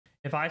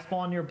If I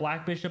spawn near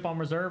Black Bishop on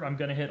reserve, I'm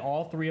going to hit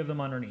all 3 of them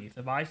underneath.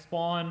 If I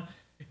spawn,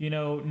 you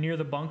know, near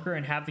the bunker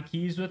and have the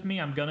keys with me,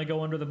 I'm going to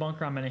go under the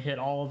bunker. I'm going to hit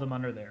all of them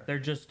under there. They're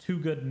just too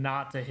good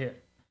not to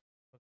hit.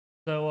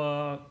 So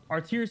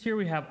our tiers here,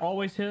 we have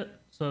always hit.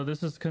 So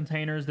this is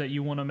containers that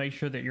you want to make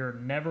sure that you're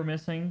never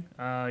missing.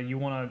 You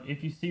want to,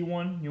 if you see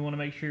one, you want to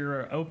make sure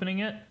you're opening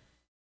it.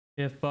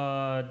 If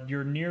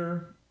you're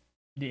near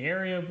the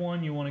area of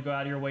one, you want to go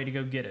out of your way to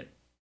go get it.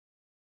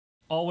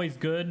 Always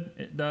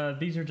good.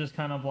 These are just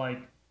kind of like,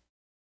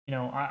 you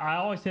know, I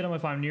always hit them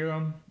if I'm near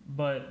them,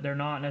 but they're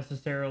not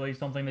necessarily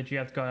something that you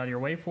have to go out of your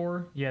way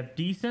for. You have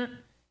decent,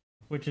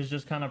 which is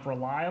just kind of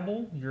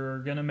reliable. You're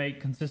going to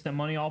make consistent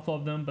money off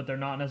of them, but they're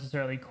not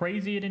necessarily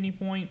crazy at any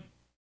point.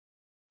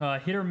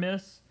 Hit or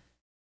miss.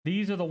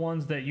 These are the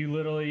ones that you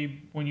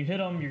literally, when you hit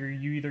them,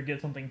 you either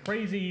get something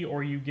crazy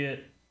or you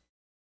get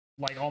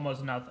like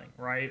almost nothing,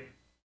 right?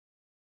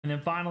 And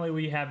then finally,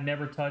 we have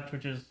never touch,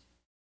 which is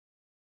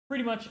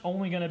pretty much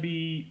only going to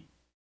be,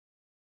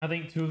 I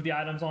think, 2 of the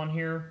items on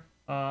here.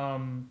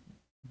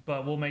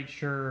 But we'll make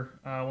sure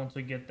once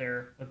we get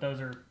there that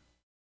those are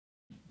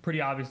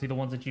pretty obviously the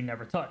ones that you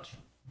never touch.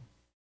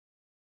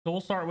 So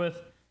we'll start with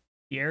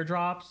the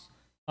airdrops.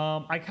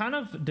 I kind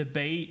of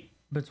debate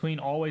between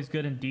always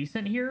good and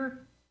decent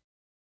here.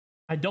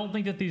 I don't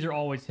think that these are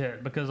always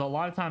hit, because a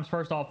lot of times,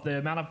 first off, the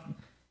amount of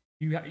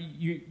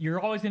you're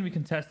always going to be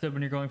contested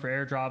when you're going for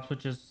airdrops,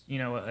 which is, you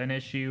know, an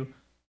issue.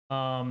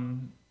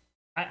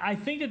 I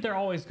think that they're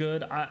always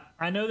good.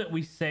 I know that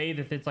we say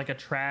that it's like a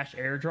trash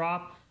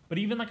airdrop, but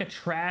even like a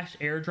trash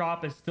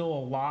airdrop is still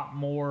a lot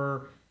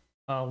more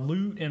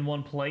loot in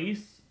one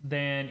place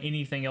than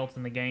anything else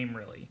in the game,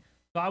 really.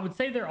 So I would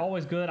say they're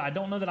always good. I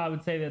don't know that I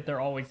would say that they're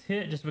always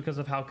hit, just because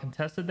of how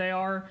contested they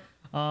are.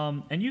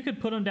 And you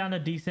could put them down to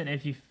decent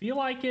if you feel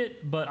like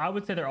it, but I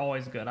would say they're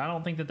always good. I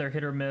don't think that they're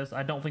hit or miss.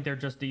 I don't think they're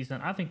just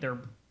decent. I think they're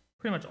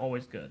pretty much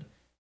always good.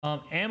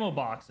 Ammo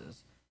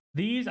boxes.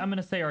 These I'm going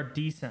to say are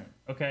decent,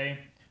 okay?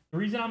 The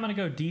reason I'm going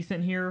to go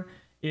decent here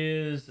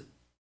is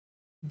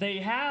they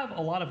have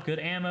a lot of good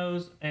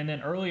ammos, and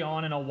then early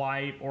on in a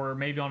wipe or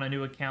maybe on a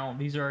new account,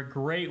 these are a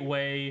great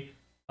way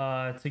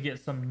to get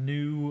some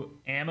new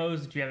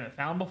ammos that you haven't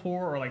found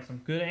before, or like some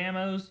good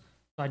ammos.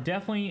 So I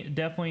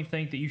definitely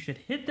think that you should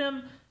hit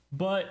them,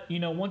 but you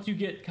know, once you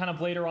get kind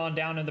of later on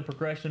down in the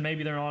progression,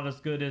 maybe they're not as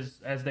good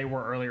as they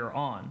were earlier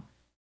on.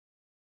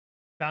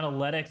 Found a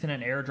LEDX in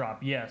an airdrop.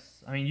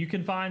 Yes, I mean, you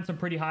can find some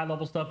pretty high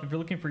level stuff if you're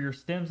looking for your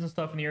stems and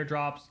stuff in the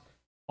airdrops.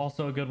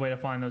 Also a good way to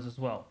find those as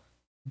well.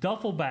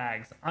 Duffel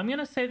bags. I'm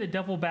gonna say that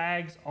duffel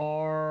bags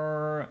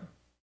are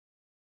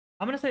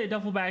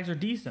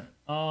decent.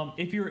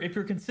 If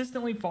you're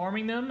consistently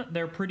farming them,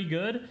 they're pretty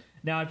good.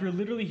 Now, if you're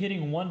literally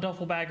hitting one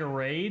duffel bag a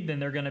raid, then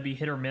they're gonna be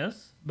hit or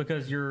miss,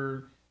 because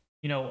you're,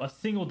 you know, a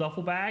single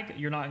duffel bag,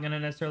 you're not gonna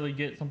necessarily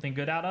get something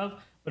good out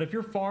of. But if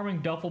you're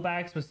farming duffel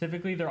bags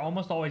specifically, they're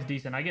almost always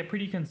decent. I get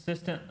pretty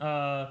consistent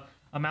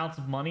amounts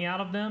of money out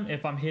of them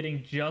if I'm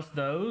hitting just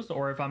those,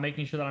 or if I'm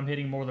making sure that I'm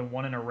hitting more than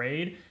one in a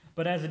raid.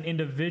 But as an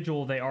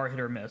individual, they are hit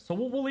or miss. So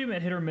we'll leave them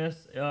at hit or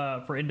miss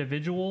for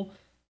individual.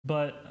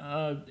 But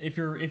if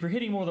you're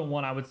hitting more than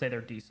one, I would say they're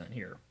decent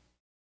here.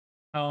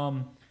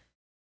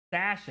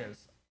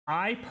 Stashes.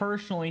 I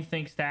personally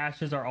think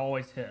stashes are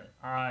always hit.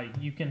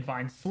 You can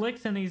find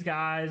slicks in these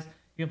guys.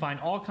 You can find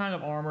all kinds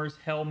of armors,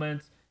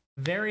 helmets,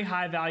 very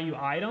high value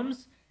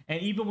items.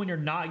 And even when you're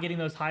not getting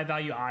those high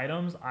value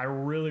items, I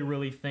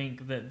really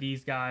think that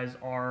these guys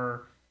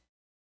are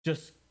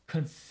just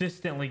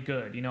consistently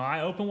good. You know,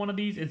 I open one of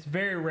these, it's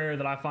very rare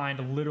that I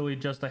find literally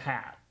just a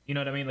hat. You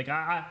know what I mean? Like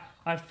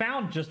I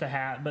found just a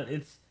hat, but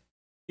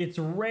it's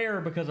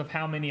rare because of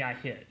how many I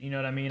hit. You know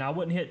what I mean? I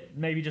wouldn't hit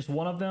maybe just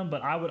one of them,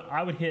 but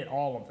I would hit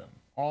all of them.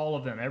 All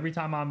of them. Every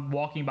time I'm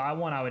walking by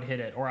one, I would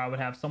hit it, or I would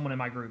have someone in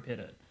my group hit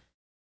it.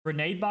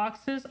 Grenade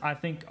boxes, I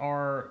think,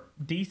 are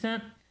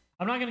decent.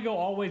 I'm not going to go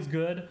always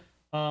good.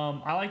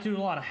 I like to do a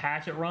lot of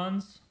hatchet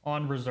runs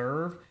on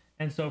reserve.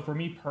 And so for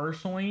me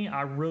personally,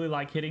 I really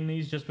like hitting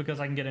these just because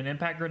I can get an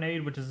impact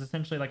grenade, which is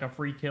essentially like a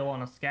free kill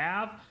on a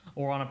scav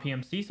or on a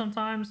PMC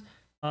sometimes.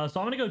 So I'm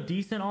going to go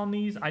decent on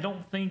these. I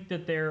don't think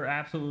that they're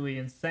absolutely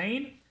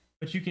insane,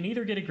 but you can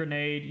either get a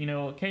grenade, you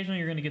know, occasionally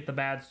you're going to get the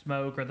bad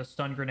smoke or the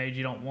stun grenade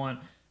you don't want,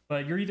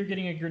 but you're either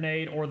getting a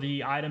grenade or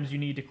the items you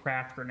need to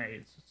craft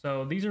grenades.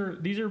 So these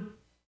are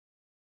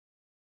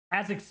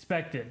as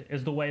expected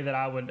is the way that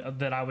I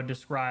would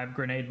describe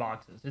grenade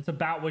boxes. It's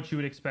about what you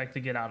would expect to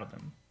get out of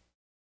them.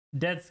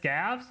 Dead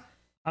scavs,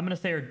 I'm gonna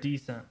say, are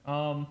decent.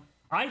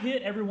 I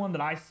hit everyone that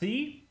I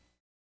see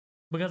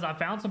because I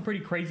found some pretty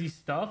crazy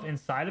stuff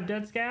inside of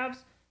dead scavs,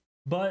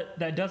 but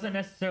that doesn't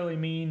necessarily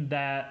mean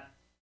that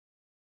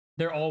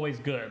they're always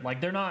good.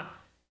 Like, they're not,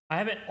 I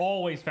haven't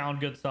always found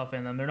good stuff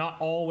in them. They're not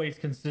always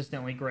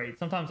consistently great.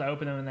 Sometimes I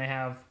open them and they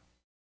have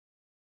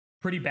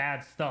pretty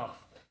bad stuff.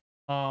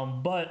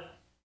 But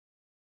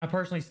I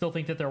personally still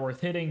think that they're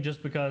worth hitting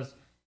just because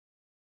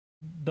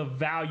the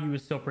value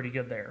is still pretty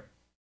good there.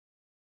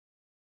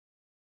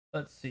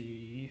 Let's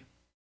see.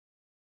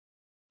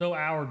 So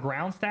our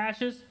ground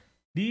stashes,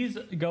 These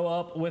go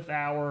up with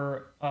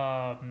our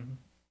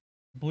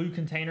blue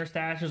container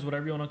stashes,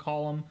 whatever you want to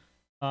call them.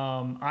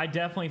 I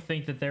definitely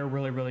think that they're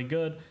really, really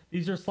good.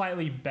 These are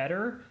slightly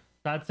better.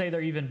 So I'd say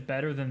they're even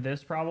better than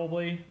this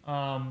probably.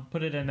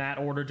 Put it in that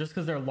order just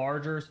because they're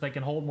larger so they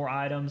can hold more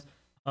items.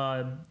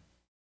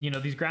 You know,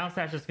 these ground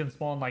stashes can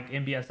spawn like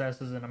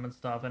MBSSs in them and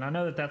stuff. And I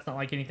know that that's not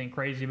like anything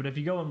crazy, but if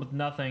you go in with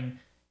nothing,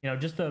 you know,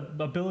 just the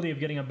ability of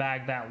getting a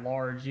bag that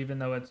large, even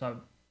though it's a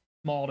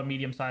small to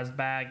medium sized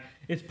bag,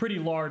 it's pretty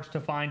large to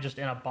find just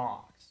in a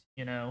box,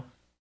 you know.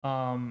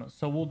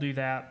 So we'll do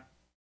that.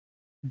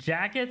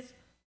 Jackets,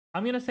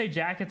 I'm gonna say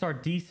jackets are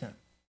decent.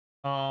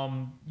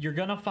 You're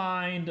gonna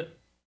find,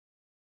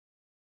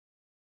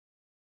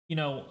 you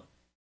know,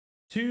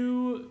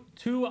 two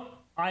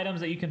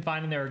items that you can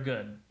find in there are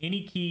good.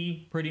 Any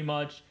key, pretty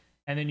much,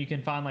 and then you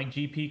can find like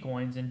GP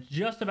coins, and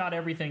just about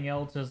everything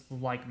else is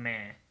like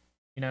meh.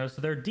 You know,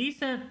 so they're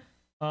decent.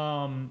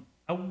 I'm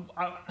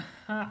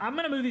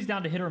gonna move these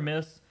down to hit or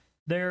miss.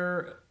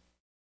 They're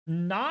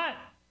not.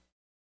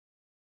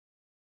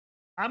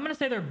 I'm gonna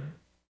say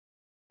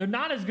they're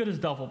not as good as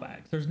duffel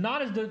bags. There's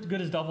not as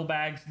good as duffel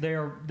bags.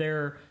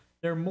 They're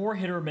more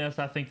hit or miss,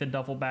 I think, than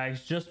duffel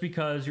bags, just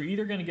because you're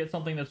either gonna get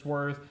something that's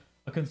worth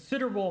a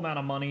considerable amount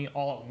of money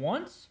all at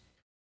once,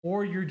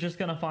 or you're just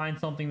gonna find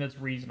something that's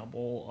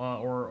reasonable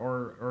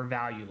or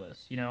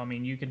valueless. You know, I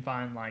mean, you can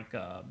find like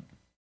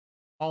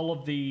all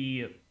of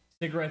the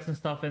cigarettes and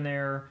stuff in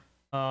there,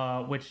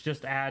 which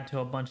just add to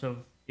a bunch of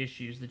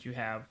issues that you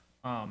have,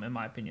 in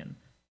my opinion.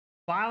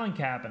 Filing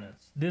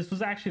cabinets. This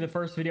was actually the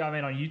first video I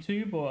made on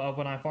YouTube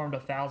when I farmed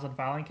 1,000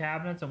 filing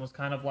cabinets, and was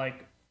kind of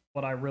like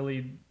what I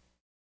really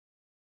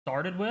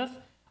started with.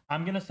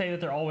 I'm gonna say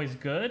that they're always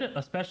good,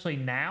 especially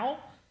now.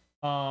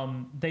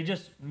 They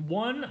just,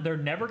 they're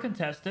never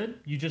contested.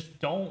 You just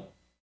don't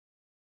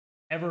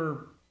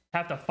ever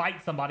have to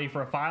fight somebody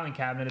for a filing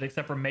cabinet,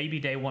 except for maybe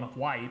day one of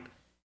wipe.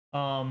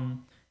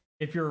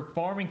 If you're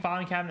farming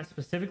filing cabinets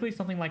specifically,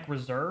 something like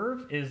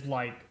reserve is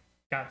like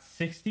got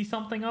 60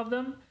 something of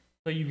them.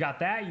 So you've got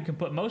that. You can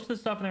put most of the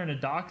stuff in there in a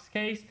docs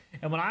case.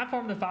 And when I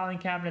farmed the filing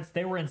cabinets,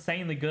 they were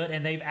insanely good,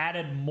 and they've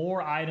added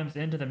more items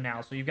into them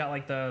now. So you've got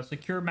like the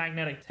secure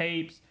magnetic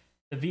tapes,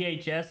 the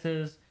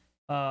VHSs.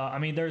 I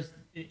mean, there's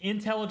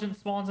intelligence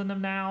spawns in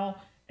them now,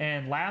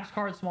 and labs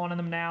cards spawn in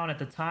them now. And at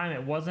the time,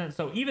 it wasn't.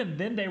 So even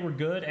then, they were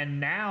good, and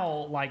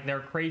now like they're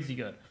crazy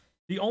good.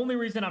 The only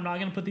reason I'm not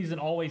going to put these in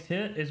always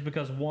hit is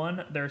because,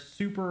 one, they're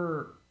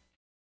super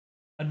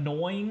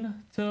annoying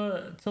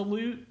to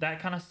loot. That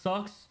kind of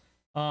sucks.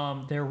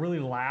 They're really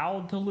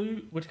loud to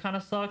loot, which kind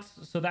of sucks.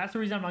 So that's the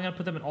reason I'm not going to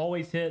put them in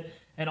always hit.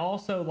 And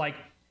also, like,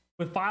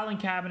 with filing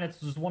cabinets,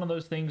 it's one of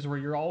those things where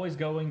you're always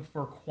going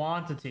for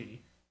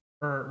quantity,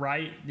 or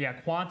right? Yeah,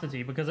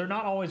 quantity, because they're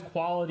not always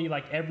quality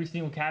like every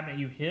single cabinet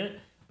you hit.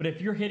 But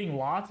if you're hitting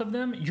lots of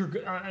them,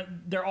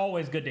 they're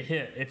always good to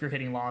hit if you're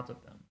hitting lots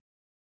of them.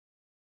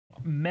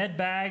 Med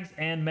bags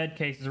and med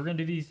cases. We're going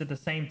to do these at the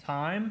same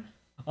time.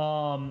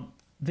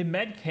 The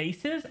med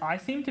cases, I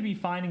seem to be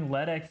finding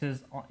lead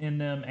X's in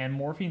them and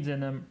morphines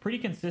in them pretty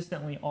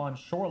consistently on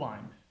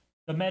Shoreline.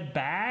 The med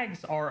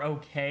bags are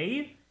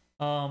okay.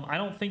 I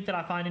don't think that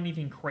I find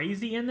anything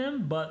crazy in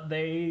them, but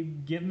they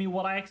give me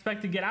what I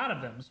expect to get out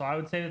of them. So I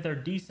would say that they're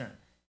decent.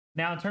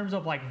 Now, in terms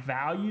of like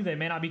value, they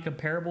may not be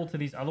comparable to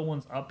these other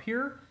ones up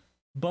here,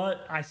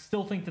 but I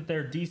still think that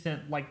they're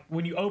decent. Like,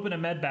 when you open a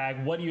med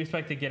bag, what do you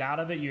expect to get out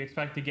of it? You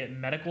expect to get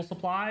medical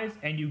supplies,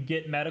 and you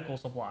get medical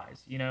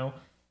supplies, you know?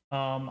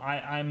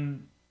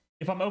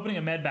 If I'm opening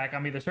a med bag,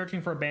 I'm either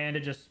searching for a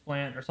bandage, a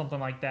splint, or something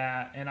like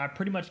that, and I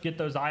pretty much get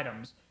those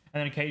items.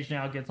 And then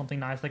occasionally I'll get something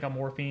nice like a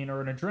morphine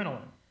or an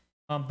adrenaline.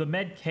 The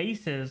med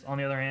cases, on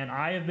the other hand,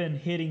 I have been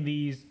hitting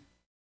these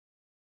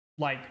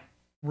like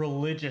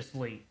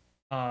religiously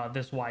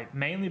this wipe,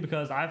 mainly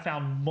because I've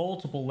found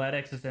multiple lead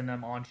X's in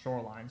them on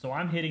Shoreline. So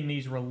I'm hitting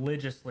these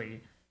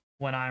religiously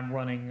when I'm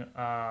running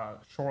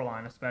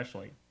Shoreline,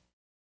 especially.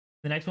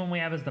 The next one we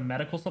have is the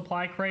medical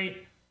supply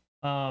crate.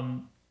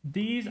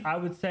 These I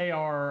would say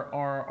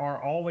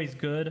are always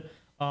good.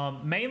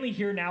 Mainly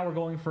here now we're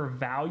going for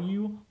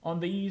value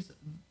on these.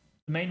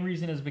 The main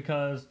reason is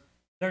because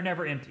they're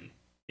never empty.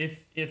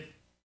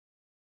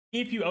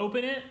 If you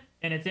open it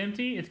and it's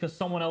empty, it's because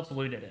someone else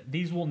looted it.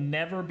 These will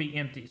never be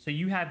empty. So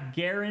you have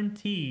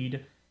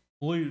guaranteed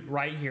loot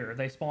right here.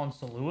 They spawn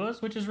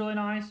Saluas, which is really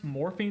nice.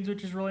 Morphines,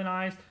 which is really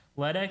nice.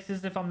 Lead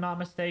X's, if I'm not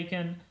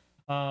mistaken.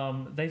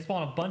 They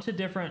spawn a bunch of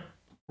different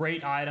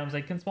great items.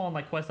 They can spawn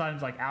like quest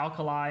items like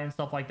alkali and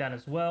stuff like that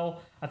as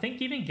well. I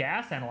think even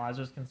gas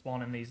analyzers can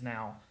spawn in these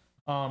now.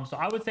 So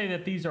I would say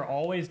that these are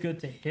always good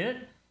to hit,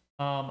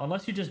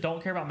 unless you just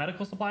don't care about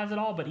medical supplies at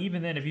all. But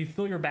even then, if you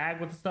fill your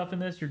bag with the stuff in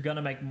this, you're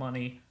gonna make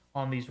money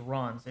on these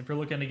runs. If you're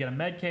looking to get a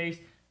med case,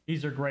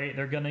 these are great.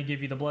 They're gonna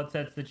give you the blood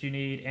sets that you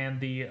need and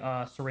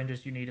the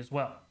syringes you need as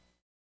well.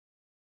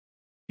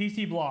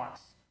 PC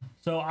blocks.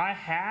 So I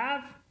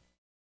have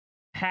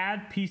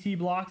had PC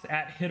blocks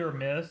at hit or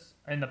miss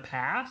in the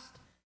past,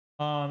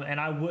 and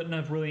I wouldn't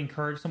have really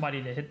encouraged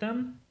somebody to hit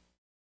them.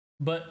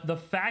 But the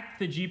fact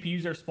that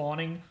GPUs are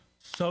spawning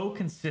so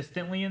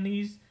consistently in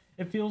these,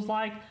 it feels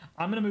like.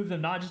 I'm going to move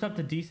them not just up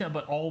to decent,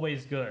 but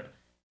always good.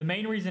 The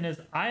main reason is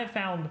I have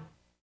found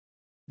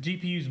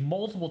GPUs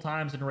multiple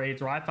times in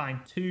raids where I find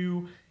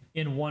two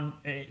in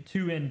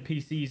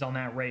PCs on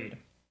that raid.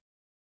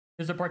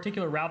 There's a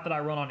particular route that I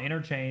run on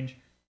Interchange,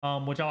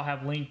 which I'll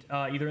have linked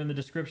either in the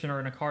description or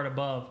in a card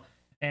above.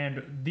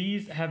 And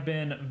these have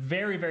been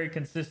very, very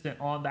consistent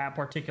on that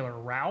particular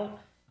route.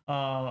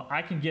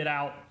 I can get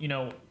out,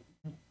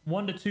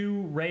 1 to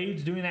 2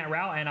 raids doing that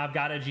route, and I've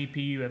got a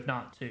GPU, if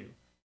not 2.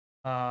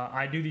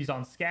 I do these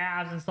on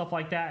scavs and stuff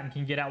like that and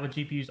can get out with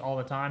GPUs all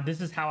the time. This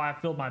is how I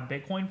filled my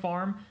Bitcoin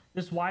farm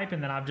this wipe,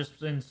 and then I've just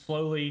been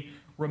slowly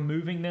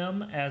removing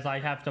them as I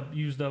have to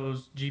use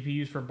those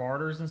GPUs for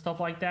barters and stuff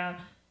like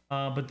that.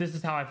 But this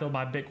is how I filled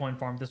my Bitcoin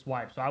farm this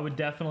wipe. So I would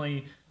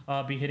definitely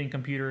be hitting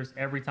computers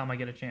every time I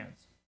get a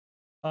chance.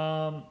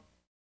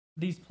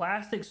 These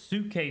plastic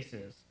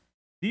suitcases.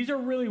 These are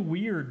really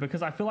weird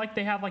because I feel like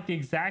they have like the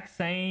exact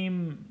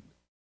same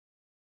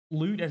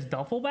loot as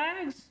duffel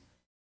bags,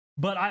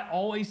 but I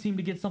always seem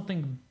to get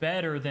something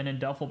better than in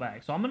duffel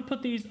bags. So I'm going to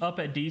put these up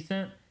at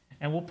decent,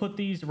 and we'll put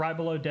these right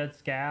below dead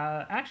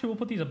scab. Actually, we'll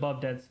put these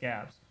above dead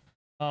scabs.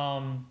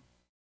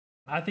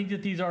 I think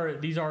that these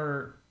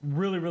are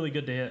really, really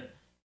good to hit.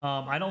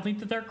 I don't think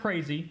that they're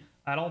crazy.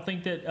 I don't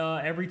think that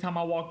every time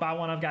I walk by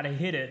one, I've got to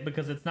hit it,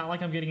 because it's not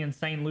like I'm getting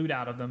insane loot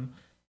out of them.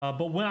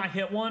 But when I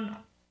hit one,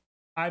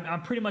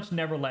 I'm pretty much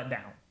never let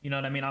down. You know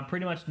what I mean? I'm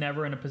pretty much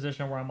never in a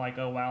position where I'm like,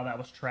 oh, wow, that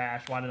was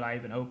trash. Why did I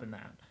even open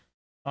that?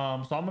 So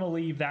I'm going to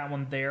leave that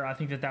one there. I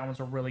think that one's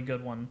a really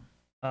good one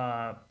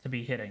to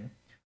be hitting.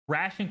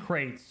 Ration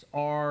crates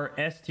are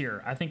S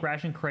tier. I think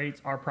ration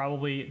crates are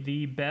probably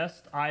the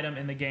best item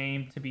in the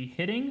game to be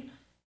hitting.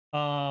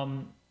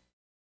 The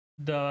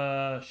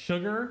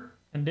sugar,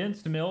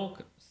 condensed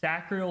milk,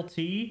 sacral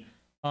tea,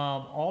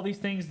 all these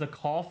things, the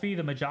coffee,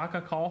 the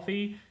Majaka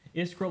coffee,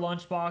 Iskra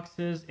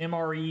lunchboxes,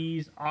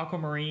 MREs,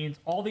 aquamarines,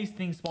 all these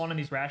things spawn in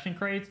these ration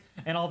crates.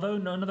 And although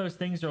none of those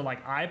things are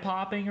like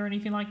eye-popping or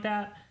anything like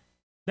that,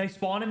 they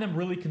spawn in them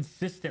really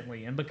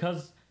consistently. And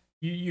because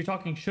you're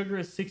talking sugar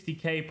is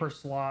 60k per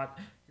slot,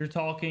 you're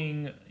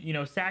talking,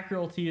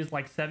 sacral tea is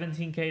like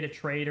 17k to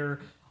trader.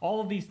 All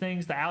of these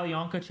things, the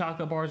Alyonka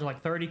chocolate bars are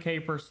like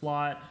 30k per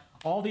slot.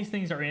 All these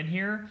things are in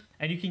here,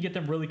 and you can get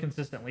them really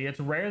consistently.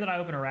 It's rare that I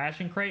open a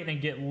ration crate and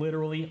get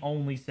literally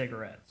only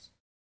cigarettes.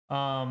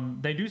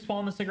 They do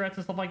spawn the cigarettes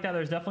and stuff like that.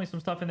 There's definitely some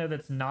stuff in there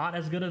that's not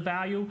as good as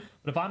value,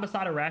 but if I'm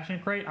beside a ration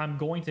crate, I'm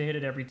going to hit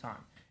it every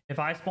time. If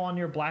I spawn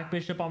near Black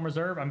Bishop on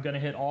reserve, I'm going to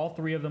hit all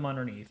 3 of them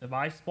underneath. If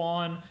I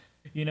spawn,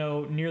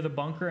 near the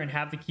bunker and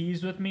have the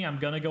keys with me, I'm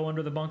going to go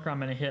under the bunker. I'm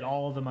going to hit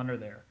all of them under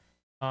there.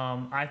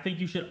 I think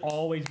you should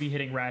always be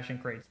hitting ration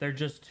crates. They're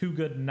just too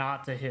good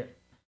not to hit.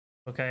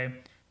 Okay.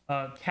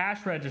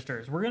 Cash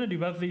registers. We're going to do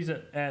both of these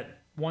at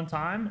one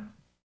time.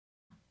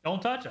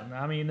 Don't touch them.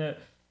 I mean,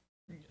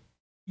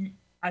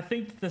 I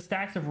think the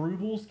stacks of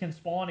rubles can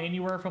spawn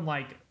anywhere from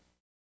like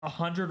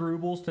 100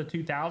 rubles to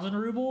 2,000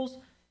 rubles.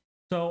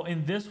 So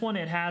in this one,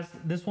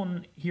 this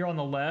one here on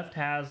the left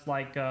has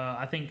like,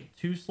 I think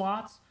 2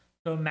 slots.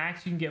 So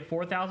max you can get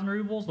 4,000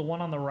 rubles. The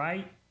one on the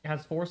right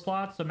has 4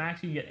 slots. So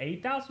max you can get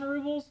 8,000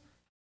 rubles.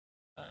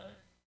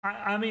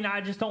 I mean, I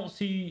just don't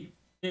see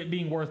it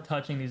being worth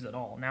touching these at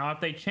all. Now, if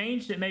they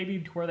changed it maybe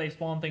to where they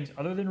spawn things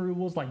other than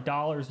rubles, like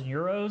dollars and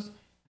euros,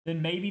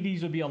 then maybe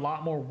these would be a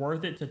lot more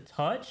worth it to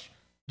touch,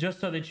 just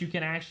so that you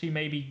can actually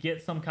maybe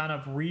get some kind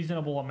of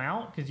reasonable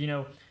amount. Because,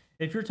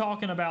 if you're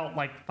talking about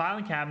like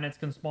filing cabinets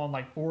can spawn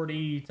like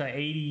 40 to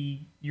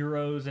 80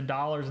 euros and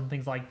dollars and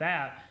things like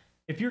that.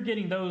 If you're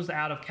getting those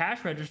out of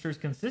cash registers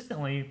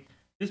consistently,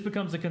 this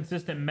becomes a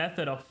consistent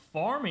method of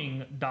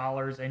farming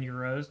dollars and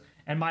euros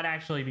and might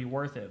actually be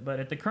worth it. But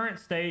at the current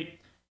state,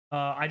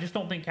 I just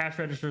don't think cash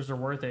registers are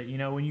worth it.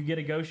 When you get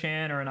a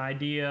Goshan or an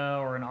Idea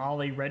or an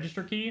Ollie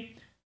register key,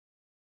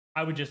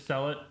 I would just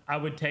sell it. I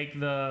would take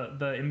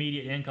the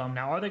immediate income.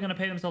 Now, are they going to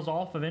pay themselves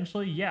off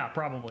eventually? Yeah,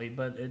 probably,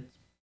 but it's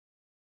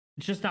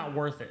just not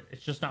worth it.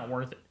 It's just not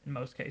worth it in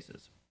most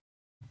cases.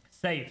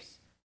 Safes.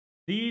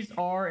 These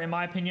are, in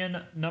my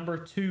opinion, number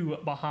 2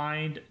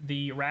 behind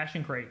the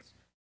ration crates.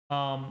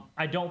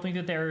 I don't think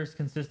that they're as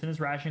consistent as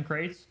ration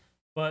crates,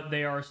 but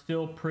they are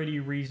still pretty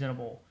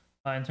reasonable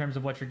in terms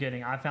of what you're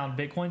getting. I found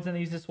Bitcoins in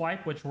these this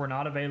wipe, which were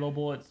not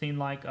available, it seemed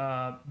like,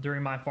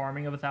 during my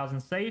farming of 1,000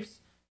 safes.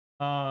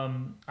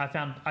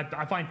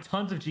 I find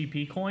tons of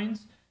GP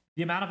coins.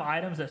 The amount of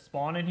items that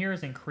spawn in here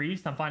has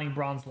increased. I'm finding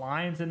bronze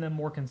lions in them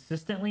more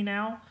consistently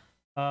now.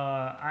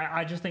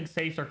 I just think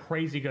safes are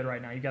crazy good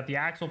right now. You got the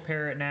Axel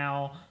Parrot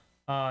now.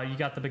 You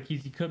got the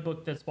Bakizi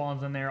Cookbook that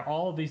spawns in there.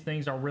 All of these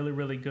things are really,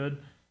 really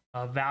good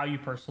value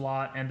per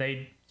slot, and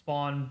they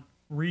spawn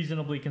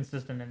reasonably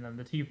consistent in them.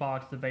 The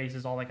teapots, the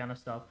vases, all that kind of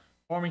stuff.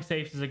 Farming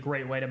safes is a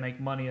great way to make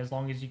money as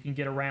long as you can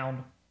get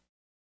around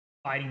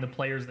fighting the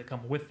players that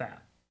come with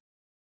that.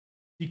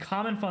 The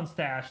common fund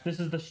stash. This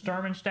is the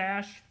Sturman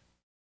stash.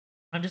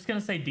 I'm just going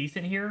to say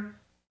decent here.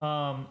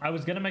 I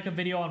was going to make a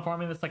video on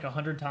farming this like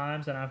 100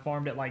 times, and I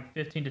farmed it like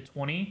 15 to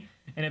 20,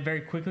 and it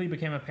very quickly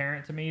became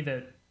apparent to me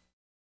that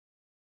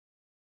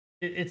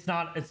it's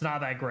not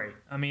that great.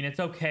 I mean, it's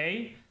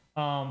okay.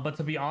 But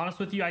to be honest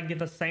with you, I can get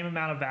the same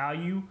amount of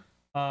value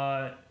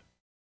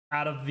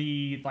out of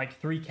the like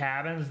 3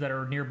 cabins that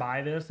are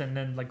nearby this, and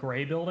then the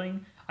gray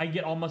building. I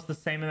get almost the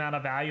same amount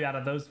of value out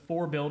of those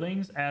 4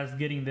 buildings as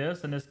getting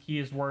this, and this key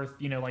is worth,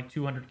 you know, like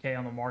 200k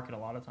on the market a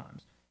lot of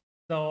times.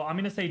 So I'm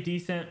gonna say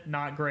decent,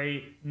 not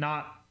great,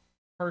 not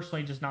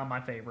personally, just not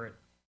my favorite.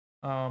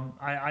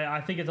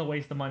 I think it's a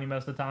waste of money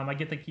most of the time. I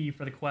get the key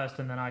for the quest,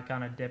 and then I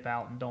kind of dip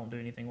out and don't do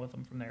anything with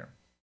them from there.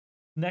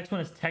 Next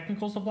one is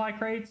technical supply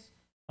crates.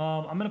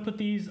 I'm gonna put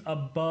these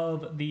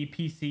above the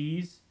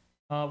PCs.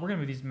 We're gonna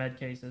move these med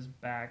cases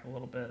back a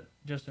little bit,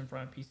 just in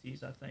front of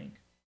PCs, I think.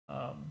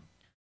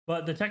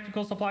 But the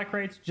technical supply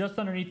crates, just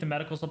underneath the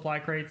medical supply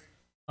crates.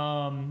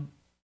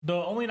 The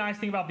only nice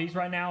thing about these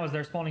right now is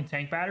they're spawning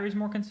tank batteries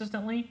more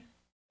consistently.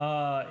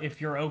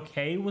 If you're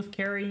okay with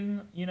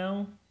carrying, you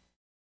know,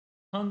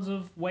 tons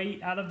of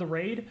weight out of the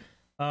raid,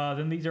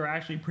 then these are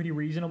actually pretty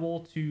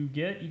reasonable to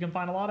get. You can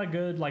find a lot of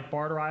good like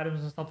barter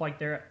items and stuff like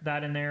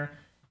that in there,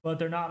 but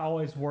they're not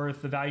always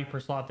worth the value per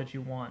slot that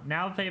you want.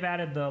 Now that they've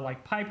added the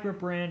like pipe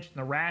grip wrench and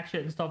the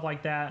ratchet and stuff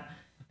like that,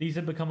 these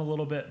have become a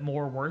little bit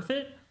more worth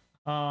it.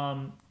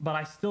 But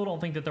I still don't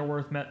think that they're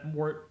worth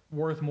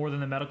more than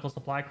the medical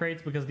supply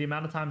crates, because the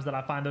amount of times that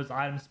I find those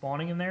items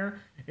spawning in there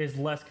is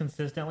less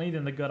consistently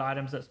than the good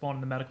items that spawn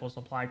in the medical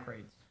supply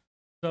crates.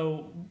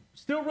 So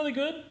still really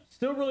good,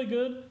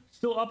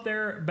 still up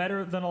there,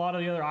 better than a lot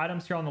of the other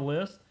items here on the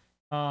list.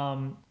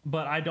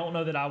 But I don't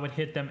know that I would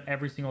hit them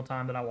every single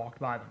time that I walked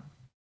by them.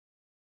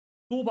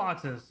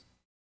 Toolboxes,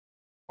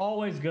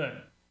 always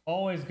good,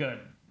 always good.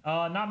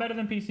 Not better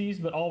than PCs,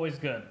 but always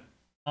good.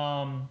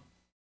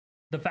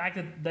 The fact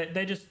that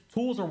they just,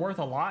 tools are worth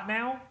a lot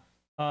now.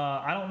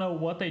 I don't know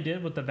what they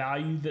did with the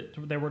value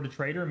that they were to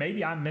trader.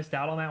 Maybe I missed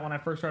out on that when I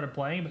first started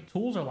playing, but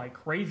tools are like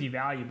crazy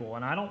valuable,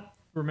 and I don't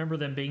remember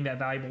them being that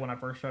valuable when I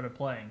first started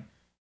playing.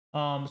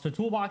 So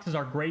toolboxes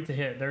are great to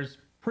hit. There's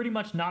pretty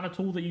much not a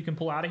tool that you can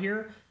pull out of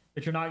here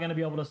that you're not going to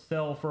be able to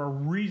sell for a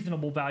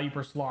reasonable value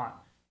per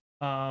slot.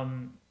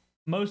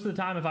 Most of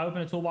the time, if I open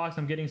a toolbox,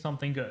 I'm getting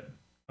something good.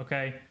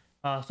 Okay.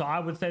 So I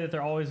would say that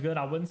they're always good.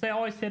 I wouldn't say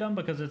always hit them,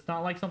 because it's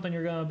not like something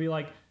you're going to be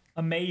like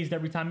amazed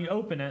every time you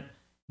open it,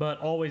 but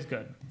always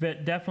good.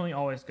 Definitely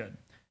always good.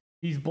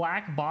 These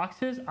black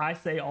boxes, I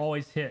say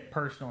always hit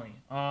personally.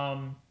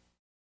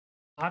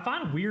 I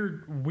find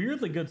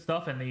weirdly good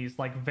stuff in these,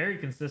 like very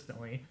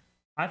consistently.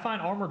 I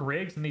find armored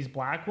rigs in these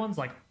black ones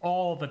like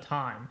all the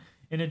time.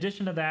 In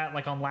addition to that,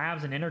 like on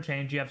labs and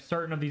interchange, you have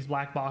certain of these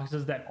black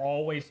boxes that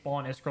always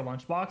spawn Iskra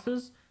lunch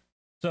boxes.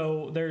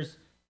 So there's,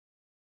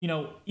 you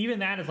know, even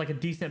that is like a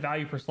decent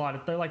value per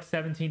slot. They're like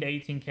 17 to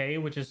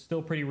 18k, which is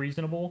still pretty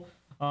reasonable.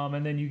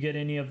 And then you get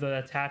any of the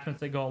attachments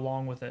that go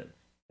along with it.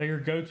 They're your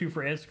go-to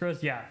for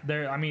Iskras. Yeah,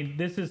 I mean,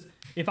 this is,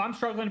 if I'm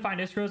struggling to find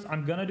Iskras,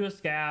 I'm gonna do a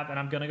scab and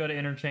I'm gonna go to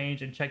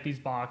interchange and check these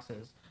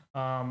boxes.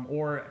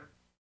 Or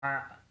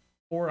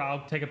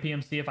I'll take a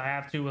PMC if I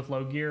have to with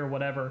low gear or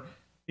whatever.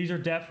 These are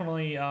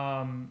definitely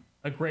a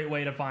great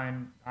way to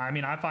find. I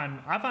mean, I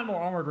find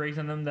more armored rigs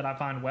in them than I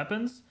find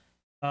weapons.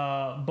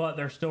 But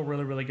they're still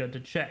really good to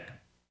check.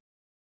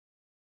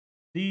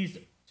 These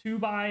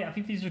I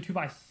think these are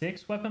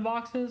 2x6 weapon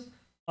boxes.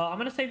 I'm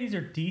gonna say these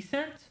are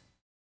decent.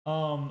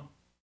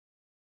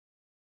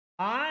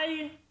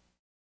 I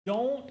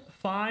don't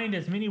find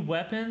as many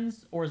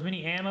weapons or as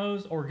many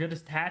ammos or good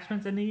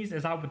attachments in these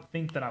as I would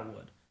think that I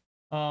would.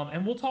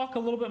 And we'll talk a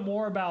little bit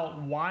more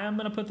about why I'm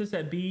gonna put this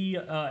at B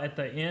at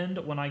the end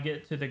when I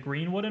get to the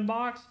green wooden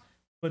box.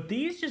 But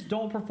these just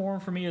don't perform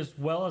for me as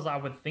well as I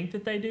would think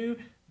that they do.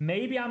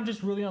 Maybe I'm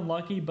just really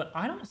unlucky, but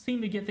I don't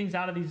seem to get things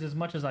out of these as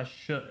much as I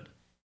should.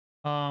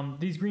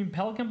 These green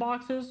pelican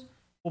boxes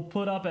we'll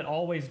put up at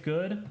always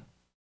good.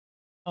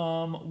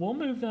 We'll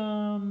move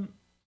them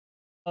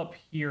up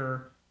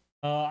here.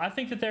 I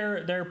think that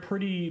they're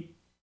pretty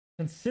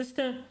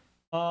consistent.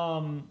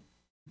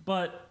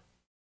 But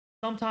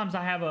sometimes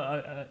I have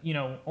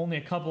only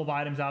a couple of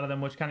items out of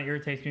them, which kind of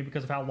irritates me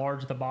because of how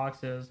large the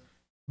box is.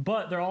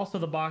 But they're also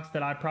the box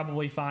that I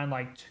probably find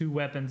like 2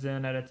 weapons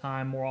in at a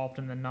time more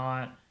often than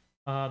not.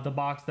 The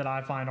box that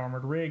I find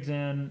armored rigs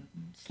in,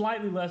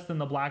 slightly less than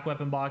the black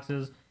weapon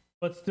boxes,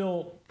 but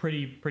still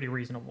pretty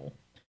reasonable.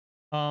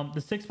 The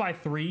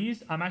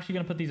 6x3s, I'm actually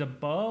going to put these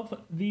above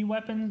the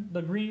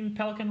green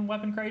pelican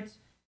weapon crates.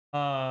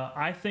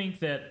 I think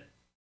that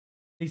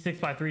these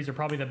 6x3s are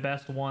probably the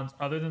best ones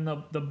other than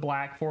the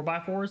black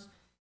 4x4s.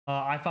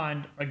 I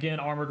find, again,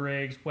 armored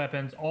rigs,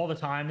 weapons all the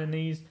time in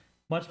these,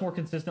 much more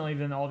consistently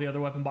than all the other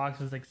weapon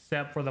boxes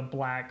except for the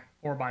black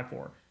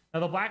 4x4. Now,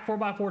 the black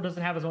 4x4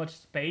 doesn't have as much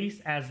space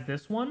as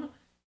this one,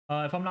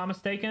 if I'm not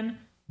mistaken.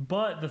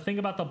 But the thing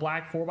about the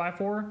black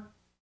 4x4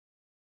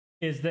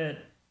 is that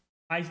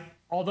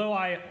although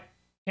I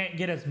can't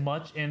get as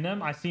much in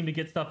them, I seem to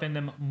get stuff in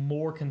them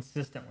more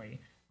consistently.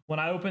 When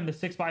I open the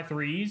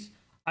 6x3s,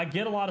 I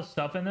get a lot of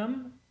stuff in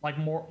them,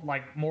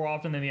 more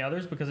often than the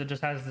others because it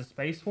just has the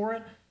space for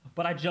it.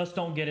 but I just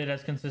don't get it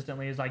as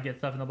consistently as I get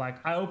stuff in the black.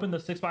 I open the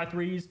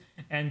 6x3s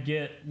and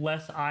get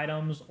less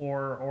items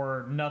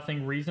or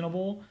nothing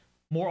reasonable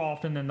more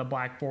often than the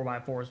black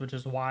 4x4s, which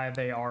is why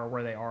they are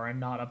where they are and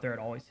not up there at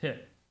always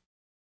hit.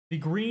 The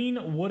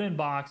green wooden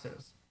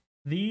boxes.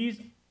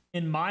 These,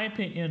 in my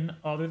opinion,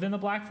 other than the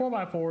black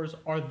 4x4s,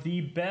 are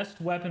the best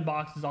weapon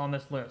boxes on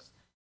this list.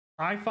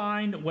 I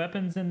find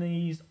weapons in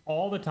these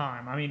all the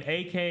time. I mean,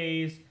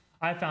 AKs,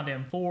 I found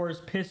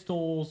M4s,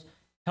 pistols,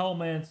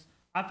 helmets.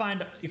 I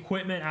find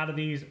equipment out of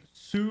these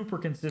super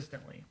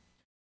consistently.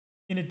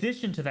 In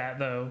addition to that,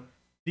 though,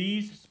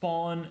 these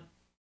spawn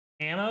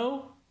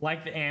ammo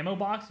like the ammo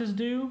boxes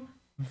do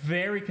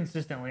very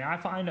consistently. I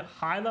find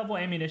high-level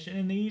ammunition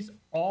in these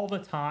all the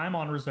time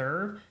on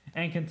reserve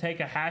and can take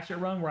a hatchet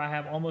run where I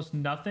have almost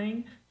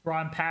nothing, where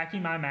I'm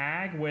packing my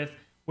mag with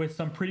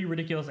some pretty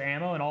ridiculous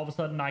ammo, and all of a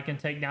sudden I can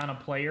take down a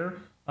player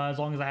as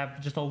long as I have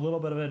just a little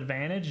bit of an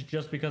advantage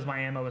just because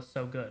my ammo is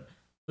so good.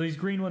 So these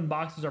green wooden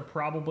boxes are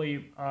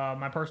probably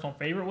my personal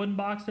favorite wooden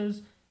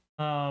boxes,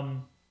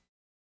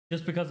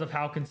 just because of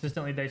how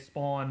consistently they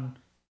spawn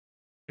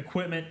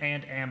equipment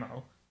and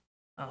ammo.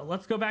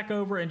 Let's go back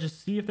over and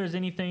just see if there's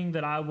anything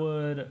that I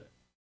would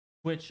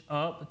switch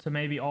up to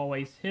maybe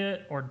always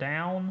hit or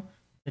down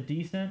to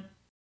decent.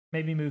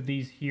 Maybe move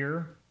these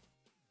here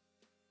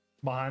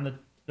behind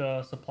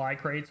the supply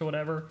crates or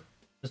whatever,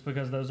 just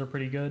because those are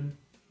pretty good.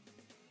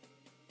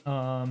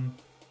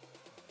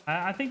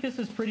 I think this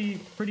is pretty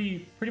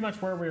much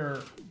where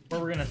we're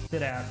gonna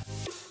sit at.